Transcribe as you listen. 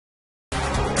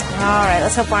All right,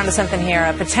 let's hope we're onto something here.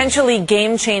 A potentially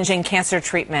game-changing cancer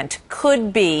treatment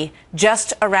could be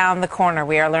just around the corner,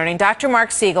 we are learning. Dr.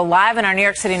 Marc Siegel, live in our New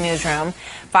York City newsroom,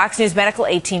 Fox News Medical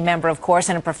A-Team member, of course,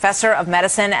 and a professor of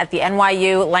medicine at the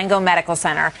NYU Langone Medical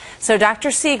Center. So,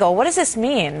 Dr. Siegel, what does this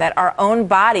mean that our own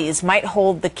bodies might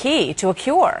hold the key to a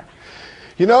cure?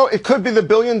 You know, it could be the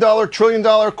billion-dollar,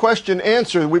 trillion-dollar question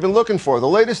answer we've been looking for. The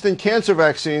latest in cancer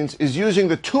vaccines is using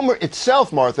the tumor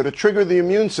itself, Martha, to trigger the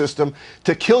immune system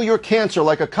to kill your cancer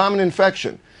like a common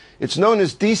infection. It's known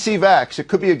as DC-Vax. It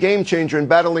could be a game-changer in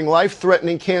battling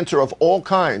life-threatening cancer of all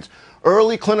kinds.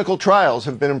 Early clinical trials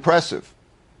have been impressive.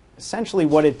 Essentially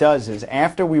what it does is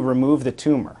after we remove the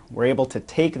tumor, we're able to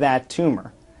take that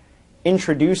tumor,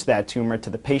 introduce that tumor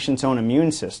to the patient's own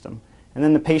immune system, and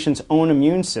then the patient's own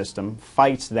immune system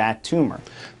fights that tumor.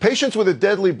 Patients with a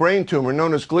deadly brain tumor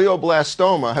known as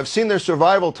glioblastoma have seen their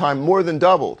survival time more than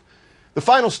doubled. The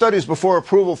final studies before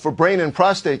approval for brain and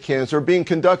prostate cancer are being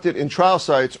conducted in trial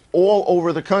sites all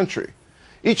over the country.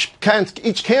 Each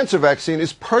cancer vaccine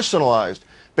is personalized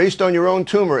based on your own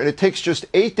tumor, and it takes just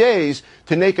 8 days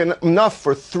to make enough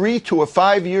for 3 to a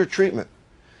 5-year treatment.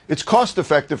 It's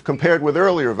cost-effective compared with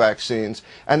earlier vaccines,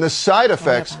 and the side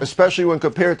effects, especially when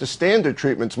compared to standard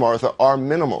treatments, Martha, are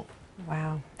minimal.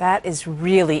 Wow, that is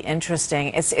really interesting.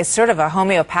 It's sort of a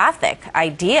homeopathic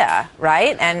idea,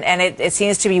 right? And it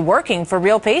seems to be working for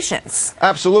real patients.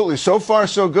 Absolutely. So far,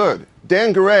 so good.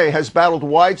 Dan Garay has battled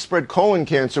widespread colon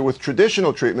cancer with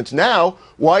traditional treatments, now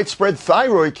widespread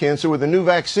thyroid cancer with a new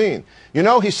vaccine. You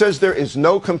know, he says there is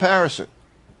no comparison.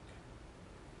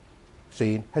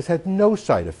 Has had no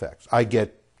side effects. I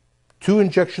get 2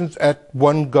 injections at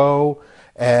one go,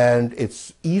 and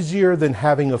it's easier than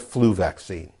having a flu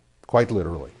vaccine, quite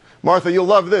literally. Martha, you'll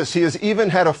love this. He has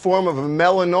even had a form of a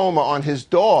melanoma on his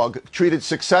dog treated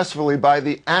successfully by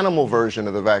the animal version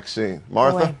of the vaccine.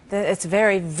 Martha? Boy, it's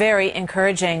very, very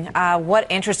encouraging. What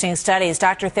interesting studies.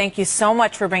 Doctor, thank you so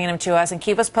much for bringing them to us, and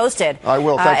keep us posted. I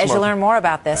will. Thanks, as you Martha. learn more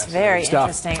about this. Very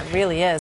interesting. It really is.